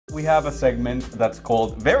We have a segment that's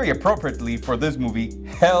called, very appropriately for this movie,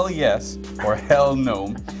 Hell Yes or Hell No,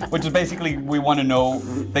 which is basically we want to know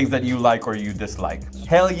things that you like or you dislike.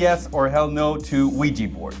 Hell yes or hell no to Ouija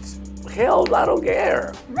boards. Hell, I don't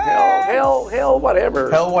care. Hell,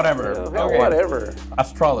 whatever. Hell whatever. Hell, Okay. whatever.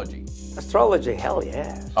 Astrology. Astrology, hell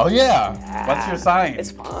yeah. Oh yeah. What's your sign?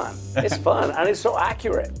 It's fun. It's fun, and it's so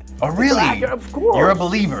accurate. Oh really? It's accurate, of course. You're a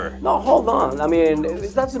believer. No, hold on. I mean,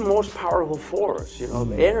 that's the most powerful force, you know,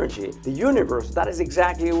 the energy, the universe. That is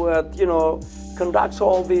exactly what, you know, conducts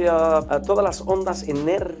all the, todas las ondas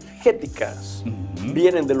energéticas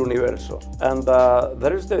vienen del universo. And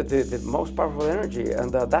that is the most powerful energy.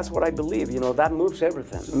 And that's what I believe, you know, that moves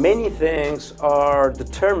everything. Many things are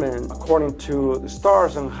determined according to the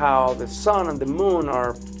stars and how the sun and the moon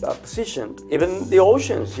are positioned. Even the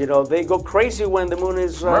oceans, you know, they go crazy when the moon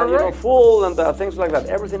is, you know, full and things like that.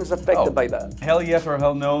 Everything is affected by that. Hell yes or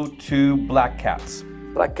hell no to black cats.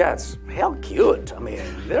 Black cats, hell cute. I mean,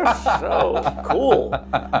 they're so cool.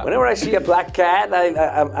 Whenever I see a black cat,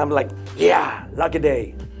 I'm like, yeah, lucky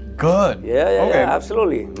day. Good. Yeah,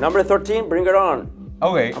 absolutely. Number 13, bring it on.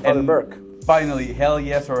 Okay, I'm Father Burke. Finally, hell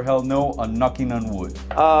yes or hell no on knocking on wood.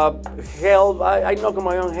 Hell, I knock on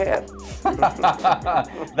my own head.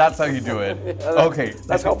 That's how you do it. Okay.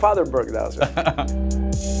 That's how Father Burke does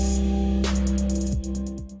it.